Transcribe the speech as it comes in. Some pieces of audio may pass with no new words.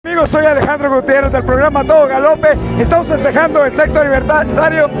amigos? Soy Alejandro Gutiérrez del programa Todo, Galope. Estamos festejando el sexto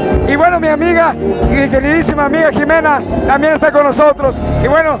aniversario y bueno, mi amiga, mi queridísima amiga Jimena también está con nosotros. Y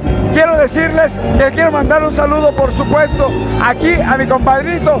bueno, quiero decirles que quiero mandar un saludo, por supuesto, aquí a mi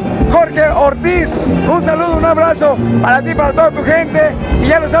compadrito Jorge Ortiz. Un saludo, un abrazo para ti, para toda tu gente. Y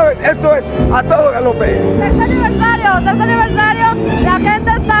ya lo sabes, esto es A Todo Galope. Sexto aniversario